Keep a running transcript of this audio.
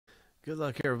Good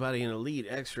luck, everybody, in Elite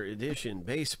Extra Edition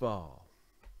Baseball.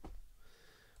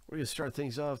 We're going to start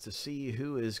things off to see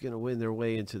who is going to win their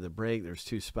way into the break. There's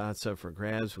 2 spots up for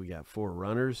grabs. We got 4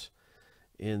 runners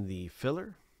in the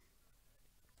filler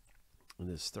in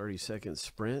this 30-second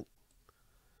sprint.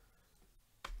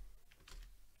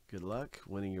 Good luck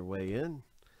winning your way in.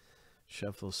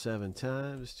 Shuffle 7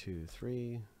 times. 2,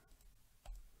 3.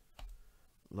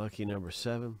 Lucky number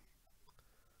 7.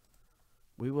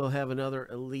 We will have another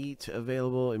Elite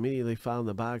available immediately following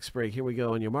the box break. Here we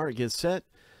go. On your mark, get set,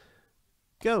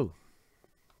 go.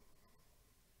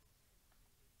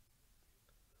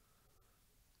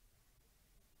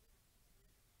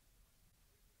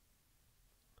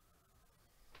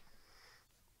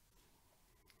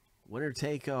 Winner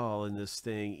take all in this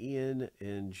thing. Ian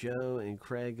and Joe and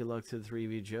Craig, good luck to the 3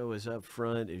 of you. Joe is up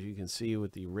front, as you can see,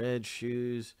 with the red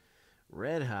shoes.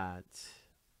 Red hot.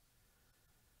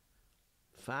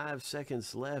 5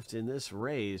 seconds left in this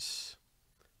race.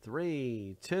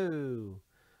 3, 2,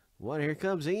 1. Here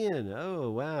comes Ian. Oh,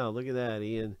 wow. Look at that,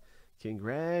 Ian.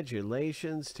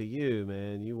 Congratulations to you,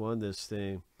 man. You won this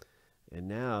thing. And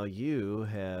now you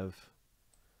have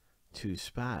 2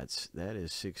 spots. That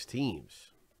is 6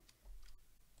 teams.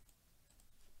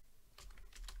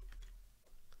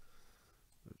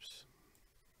 Oops.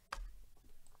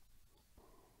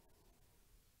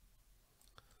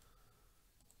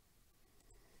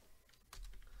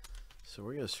 So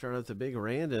we're going to start out the big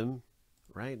random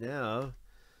right now.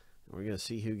 We're going to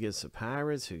see who gets the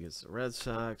Pirates, who gets the Red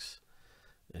Sox,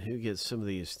 and who gets some of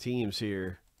these teams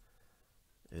here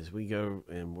as we go.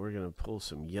 And we're going to pull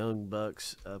some young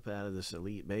bucks up out of this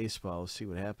Elite Baseball. Let's see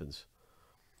what happens.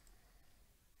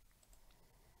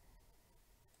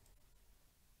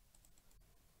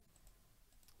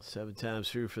 Seven times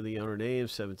through for the owner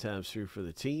names, 7 times through for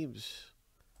the teams.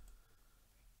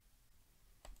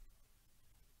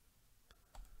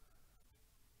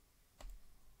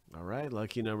 All right,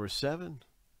 lucky number 7.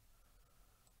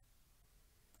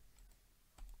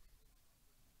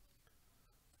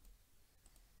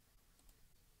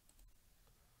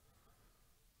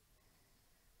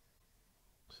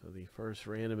 So the first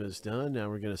random is done. Now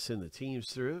we're going to send the teams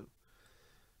through.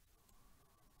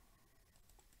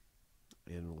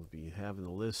 And we'll be having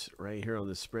the list right here on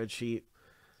the spreadsheet.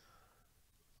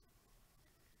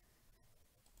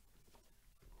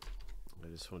 I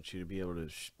just want you to be able to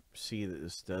see that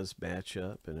this does match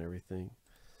up and everything.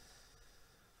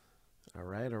 All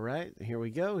right, all right. Here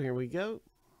we go. Here we go.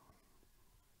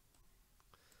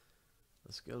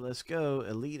 Let's go. Let's go.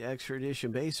 Elite Extra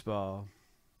Edition Baseball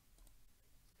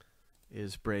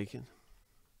is breaking.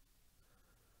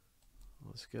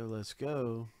 Let's go. Let's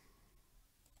go.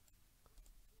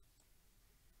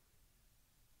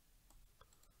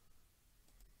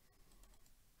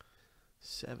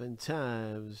 Seven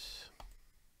times.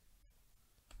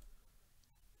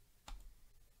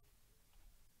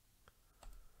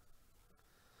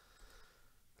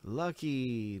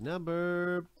 Lucky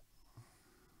number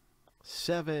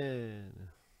 7.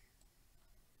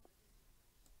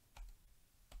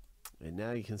 And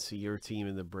now you can see your team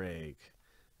in the break.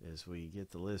 As we get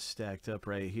the list stacked up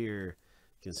right here,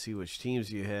 you can see which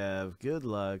teams you have. Good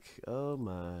luck. Oh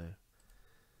my.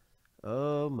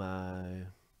 Oh my.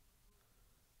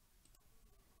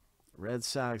 Red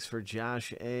Sox for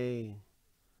Josh A.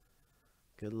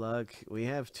 Good luck. We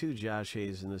have 2 Josh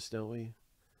A's in this, don't we?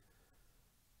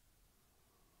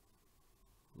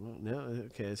 Well, no,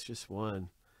 okay, it's just 1.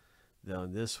 Though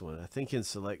in this one, I think in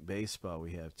Select Baseball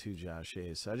we have 2 Josh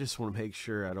A's. So I just want to make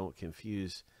sure I don't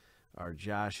confuse our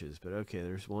Joshes. But okay,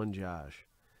 there's 1 Josh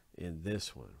in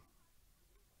this one.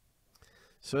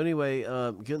 So anyway,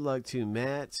 good luck to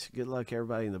Matt. Good luck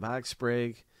everybody in the box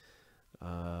break.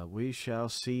 We shall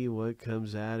see what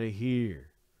comes out of here.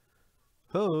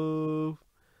 Ho!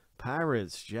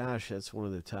 Pirates, Josh, that's one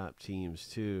of the top teams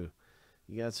too.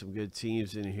 You got some good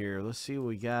teams in here. Let's see what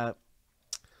we got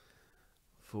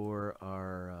for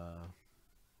our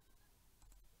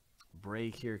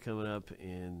break here coming up.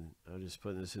 And I'm just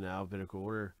putting this in alphabetical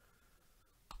order.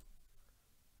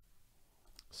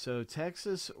 So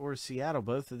Texas or Seattle,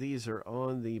 both of these are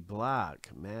on the block.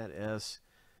 Matt S.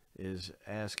 is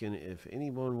asking if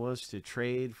anyone wants to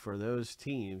trade for those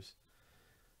teams,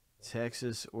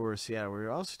 Texas or Seattle.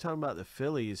 We're also talking about the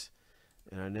Phillies,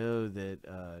 and I know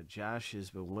that Josh has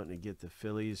been wanting to get the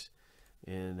Phillies,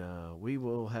 and we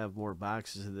will have more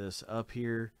boxes of this up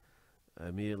here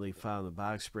immediately following the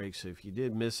box break. So if you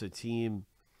did miss a team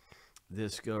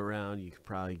this go around, you could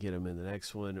probably get them in the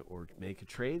next one or make a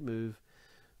trade move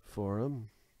for them.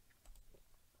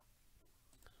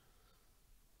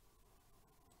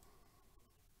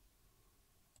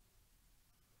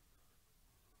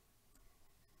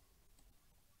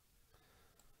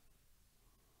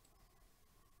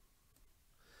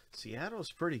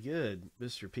 Seattle's pretty good,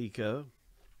 Mr. Pico.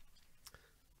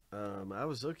 I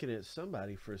was looking at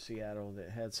somebody for Seattle that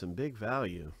had some big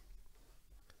value.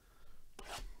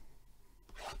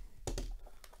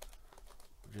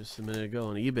 Just a minute ago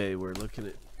on eBay, we're looking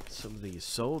at some of these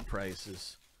sold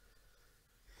prices.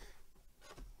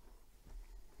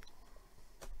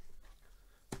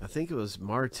 I think it was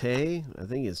Marte. I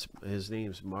think his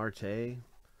name's Marte. I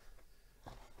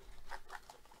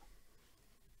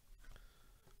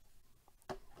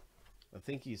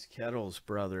think he's Kettle's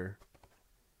brother.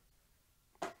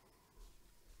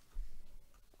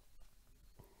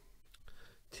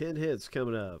 Ten hits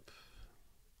coming up.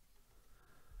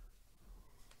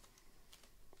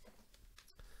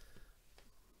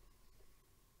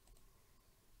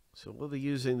 So we'll be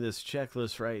using this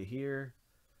checklist right here.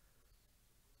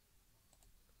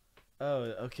 Oh,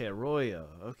 okay, Arroyo.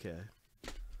 Okay.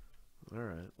 All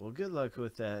right. Well, good luck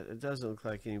with that. It doesn't look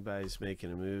like anybody's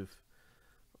making a move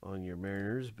on your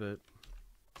Mariners, but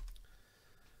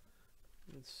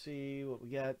let's see what we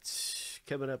got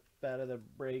coming up out of the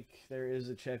break. There is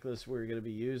a checklist we're going to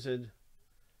be using.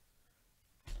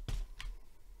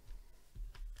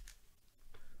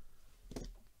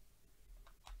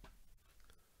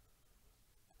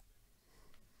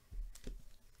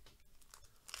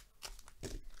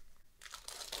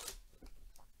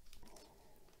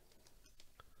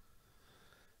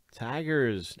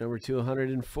 Tigers, number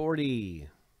 240.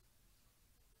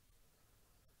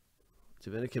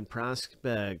 Dominican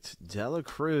prospect, Dela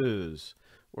Cruz.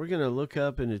 We're going to look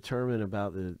up and determine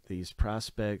about these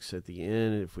prospects at the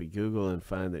end. If we Google and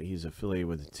find that he's affiliated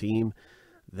with a team,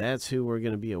 that's who we're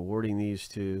going to be awarding these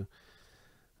to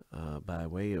by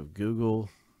way of Google.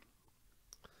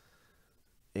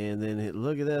 And then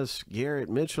look at this. Garrett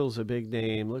Mitchell's a big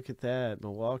name. Look at that.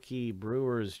 Milwaukee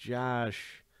Brewers,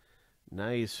 Josh.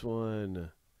 Nice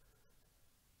one.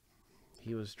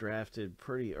 He was drafted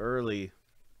pretty early.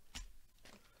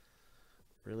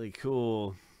 Really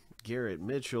cool. Garrett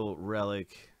Mitchell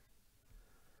relic.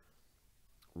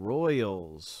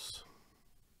 Royals.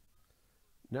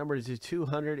 Number to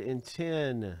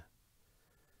 210.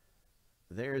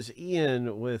 There's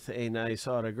Ian with a nice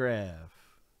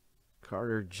autograph.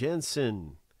 Carter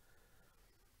Jensen.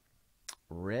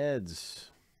 Reds.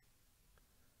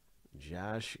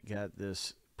 Josh got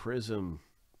this prism.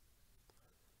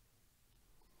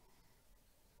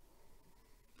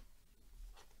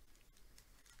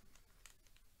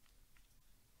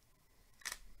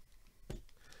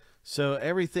 So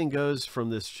everything goes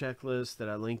from this checklist that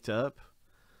I linked up.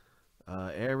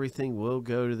 Everything will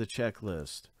go to the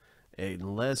checklist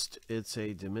unless it's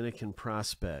a Dominican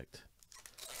prospect.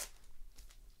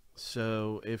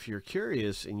 So if you're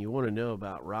curious and you want to know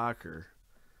about Rocker,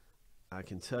 I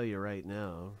can tell you right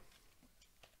now.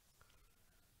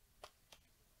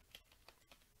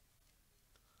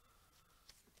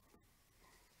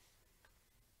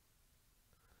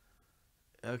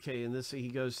 Okay, and this he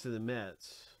goes to the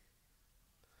Mets.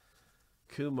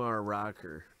 Kumar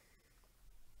Rocker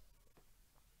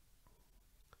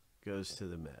goes to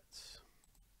the Mets.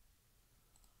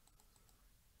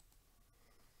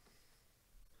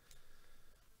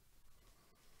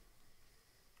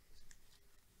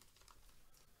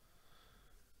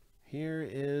 Here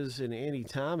is an Andy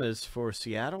Thomas for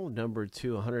Seattle, number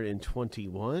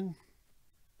 221.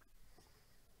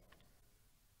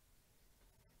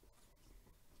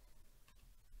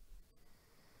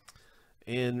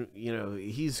 And, you know,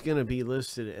 he's going to be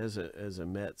listed as a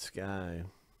Mets guy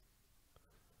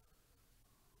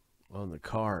on the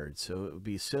card. So it would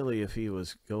be silly if he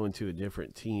was going to a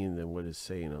different team than what is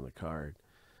saying on the card.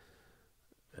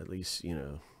 At least, you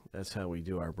know, that's how we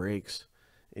do our breaks.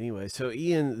 Anyway, so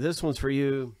Ian, this one's for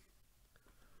you.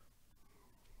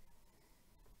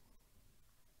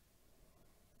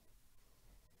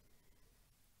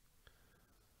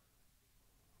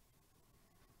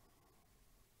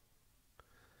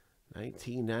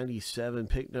 $19.97,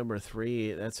 pick number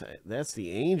 3. That's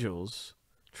the Angels.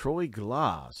 Troy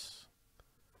Glass.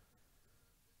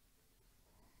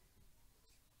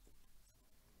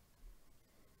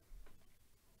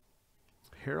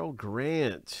 Harold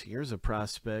Grant. Here's a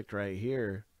prospect right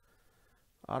here.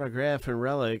 Autograph and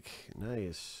relic.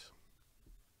 Nice.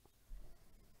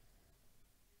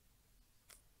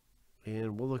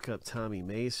 And we'll look up Tommy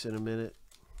Mace in a minute.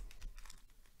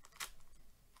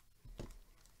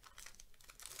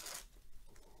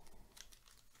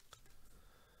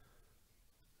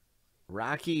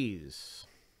 Rockies.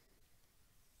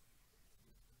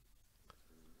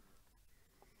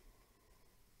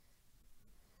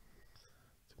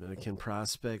 Dominican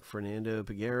prospect Fernando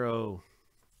Peguero.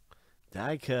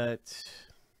 Die cut.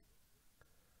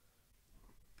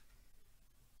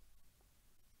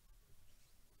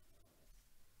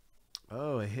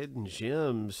 Oh, hidden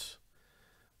gems.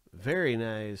 Very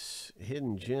nice.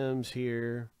 Hidden gems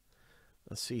here.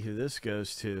 Let's see who this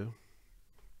goes to.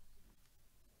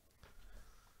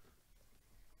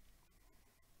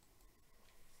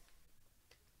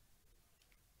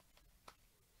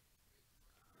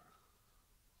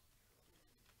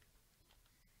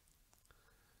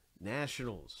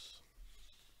 Nationals.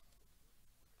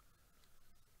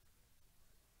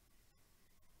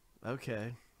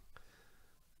 Okay.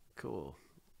 Cool.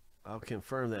 I'll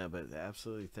confirm that, but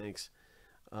absolutely thanks.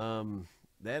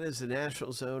 That is the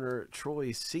Nationals owner,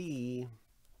 Troy C.,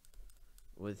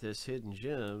 with his hidden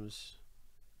gems.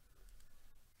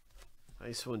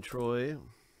 Nice one, Troy.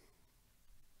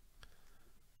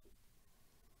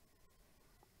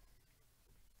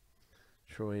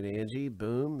 Troy and Angie,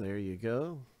 boom, there you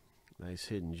go. Nice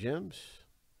hidden gems.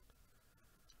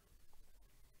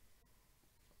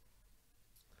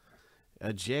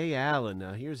 Jay Allen.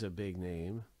 Now, here's a big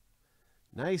name.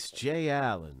 Nice Jay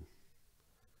Allen.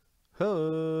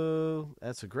 Ho!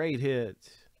 That's a great hit.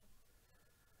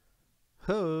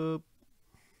 Ho!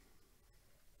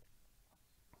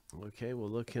 Okay, we'll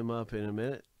look him up in a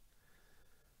minute.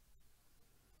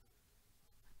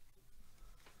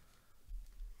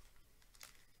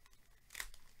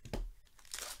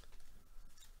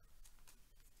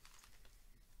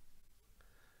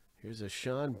 Here's a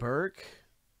Sean Burke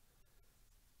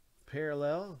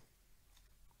parallel.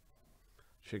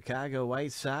 Chicago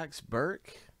White Sox,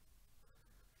 Burke.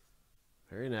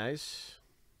 Very nice.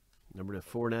 Number to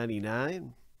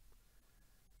 499.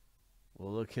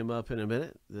 We'll look him up in a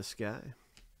minute, this guy.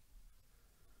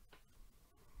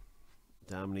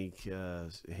 Dominique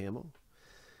Hamill.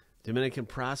 Dominican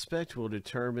Prospect. We'll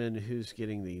determine who's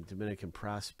getting the Dominican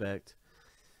Prospect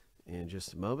in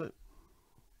just a moment.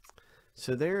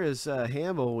 So there is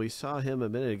Hamill. We saw him a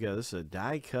minute ago. This is a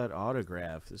die-cut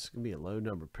autograph. This is going to be a low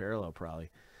number parallel probably.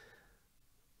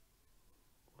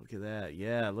 Look at that.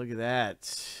 Yeah, look at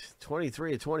that.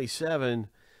 23 of 27.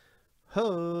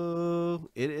 Ho!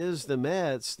 It is the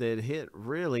Mets that hit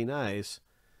really nice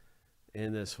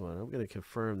in this one. I'm going to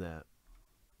confirm that.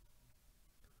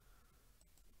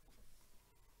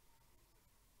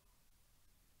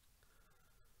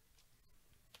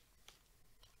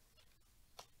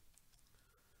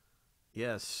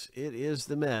 Yes, it is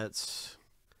the Mets.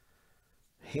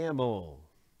 Hamill.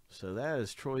 So that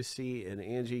is Troy C. and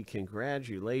Angie.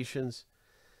 Congratulations.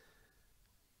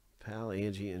 Pal,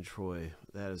 Angie, and Troy.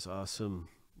 That is awesome.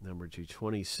 Number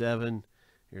 227.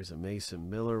 Here's a Mason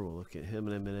Miller. We'll look at him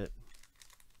in a minute.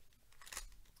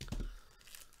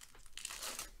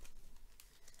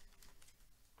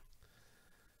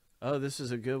 Oh, this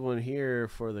is a good one here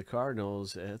for the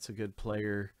Cardinals. That's a good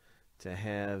player to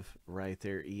have right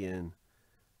there, Ian.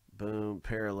 Boom,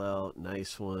 parallel,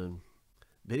 nice one.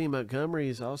 Benny Montgomery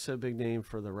is also a big name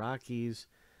for the Rockies.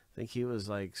 I think he was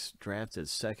like drafted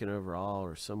second overall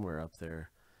or somewhere up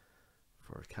there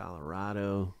for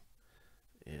Colorado.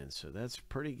 And so that's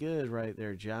pretty good right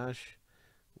there, Josh,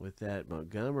 with that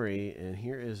Montgomery. And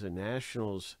here is a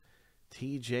Nationals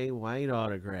TJ White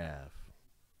autograph.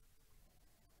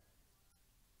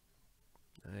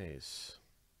 Nice.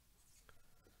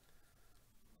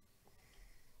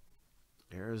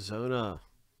 Arizona.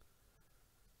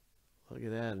 Look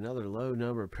at that. Another low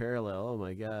number parallel. Oh,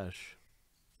 my gosh.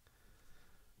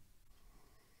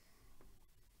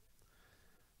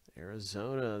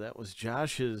 Arizona. That was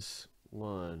Josh's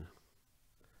one.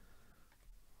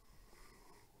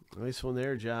 Nice one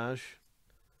there, Josh.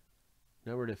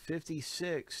 Number to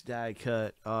 56 die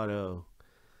cut auto.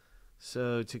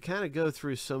 So to kind of go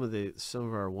through some of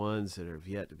our ones that have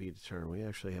yet to be determined, we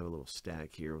actually have a little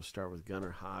stack here. We'll start with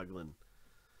Gunnar Hoglund.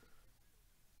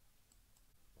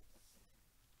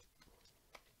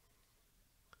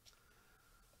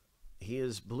 He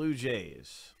is Blue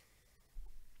Jays.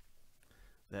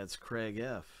 That's Craig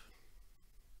F.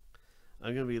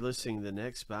 I'm going to be listing the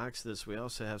next box. We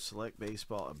also have Select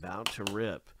Baseball about to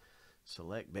rip.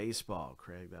 Select Baseball.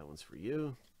 Craig, that one's for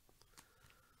you.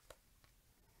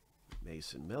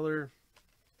 Mason Miller.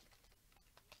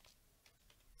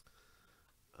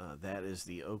 That is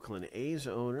the Oakland A's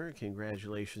owner.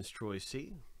 Congratulations, Troy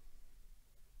C.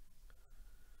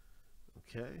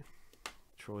 Okay.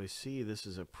 Troy C. This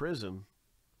is a Prism.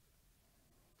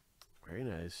 Very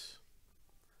nice.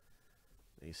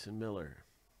 Mason Miller.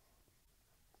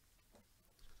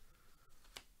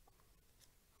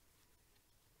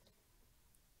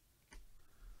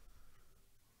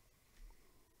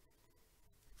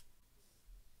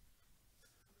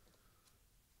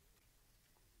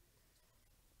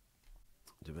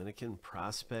 Dominican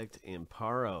Prospect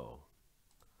Amparo.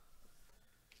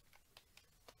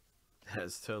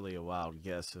 That's totally a wild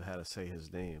guess of how to say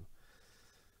his name.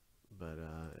 But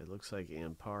it looks like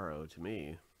Amparo to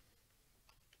me.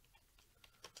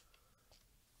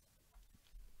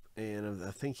 And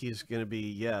I think he's going to be,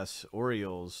 yes,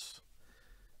 Orioles.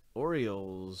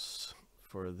 Orioles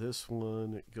for this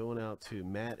one going out to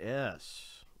Matt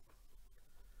S.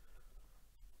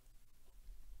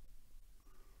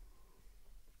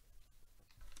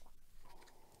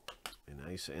 A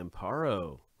nice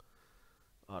Amparo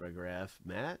autograph,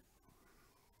 Matt.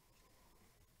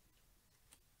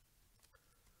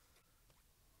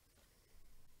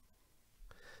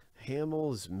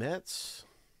 Hamels Mets.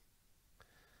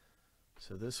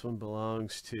 So this one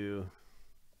belongs to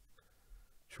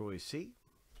Troy C.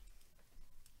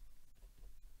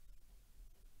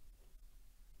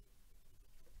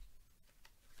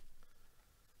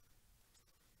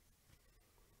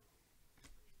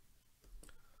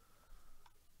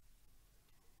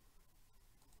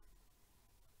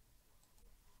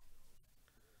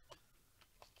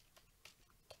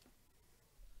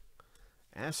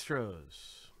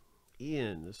 Astros.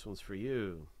 Ian, this one's for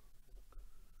you.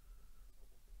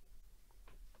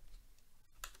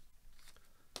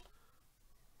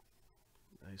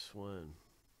 Nice one.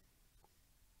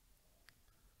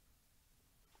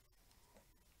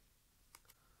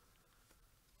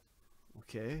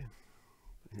 Okay.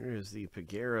 Here is the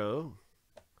Peguero.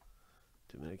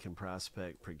 Dominican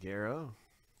prospect Peguero.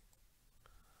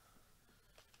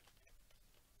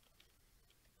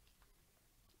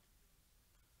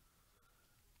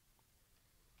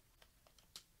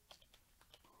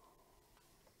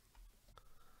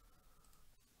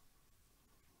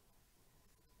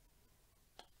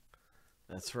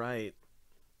 That's right.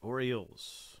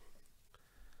 Orioles.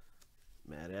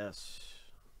 Matt S.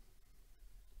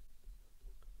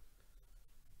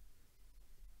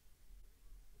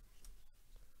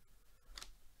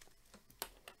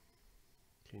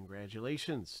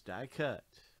 Congratulations. Die cut.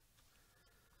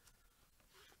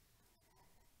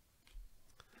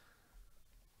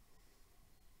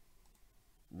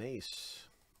 Mace.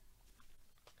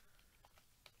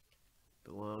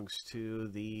 Belongs to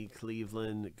the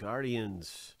Cleveland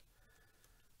Guardians.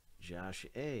 Josh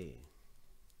A.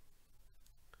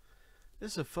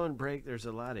 This is a fun break. There's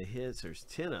a lot of hits. There's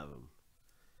 10 of them.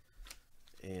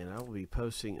 And I will be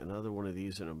posting another one of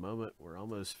these in a moment. We're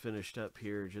almost finished up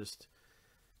here, just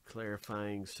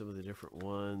clarifying some of the different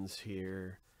ones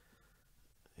here.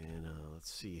 And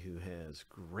let's see who has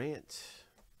Grant.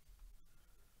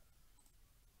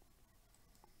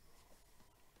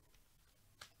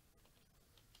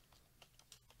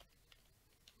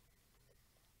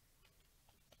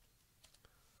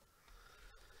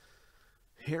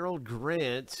 Harold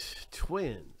Grant,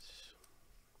 Twins.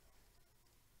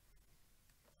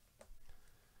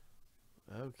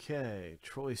 Okay,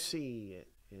 Troy C.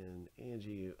 and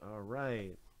Angie, all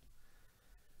right.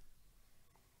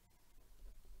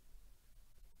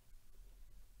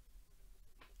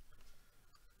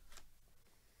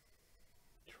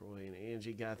 Troy and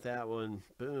Angie got that one.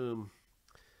 Boom.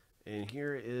 And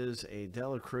here is a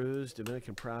Dela Cruz,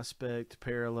 Dominican prospect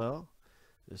parallel.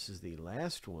 This is the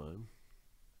last one.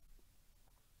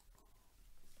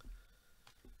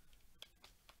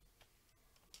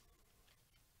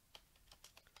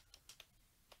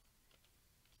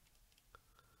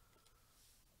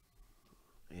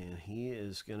 And he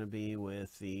is going to be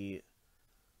with the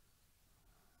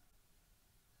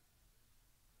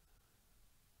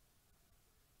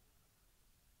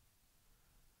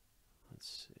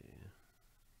let's see.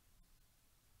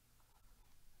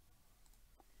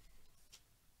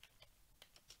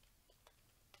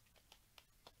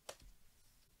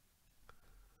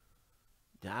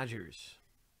 Dodgers.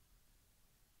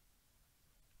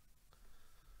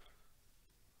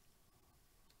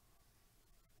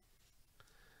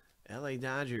 LA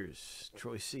Dodgers,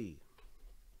 Troy C.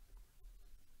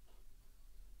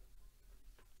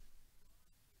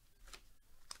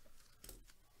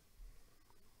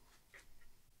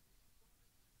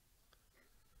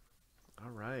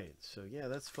 All right, so yeah,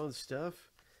 that's fun stuff.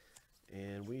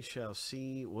 And we shall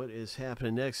see what is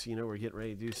happening next. You know, we're getting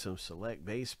ready to do some select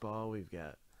baseball. We've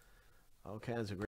got all kinds of great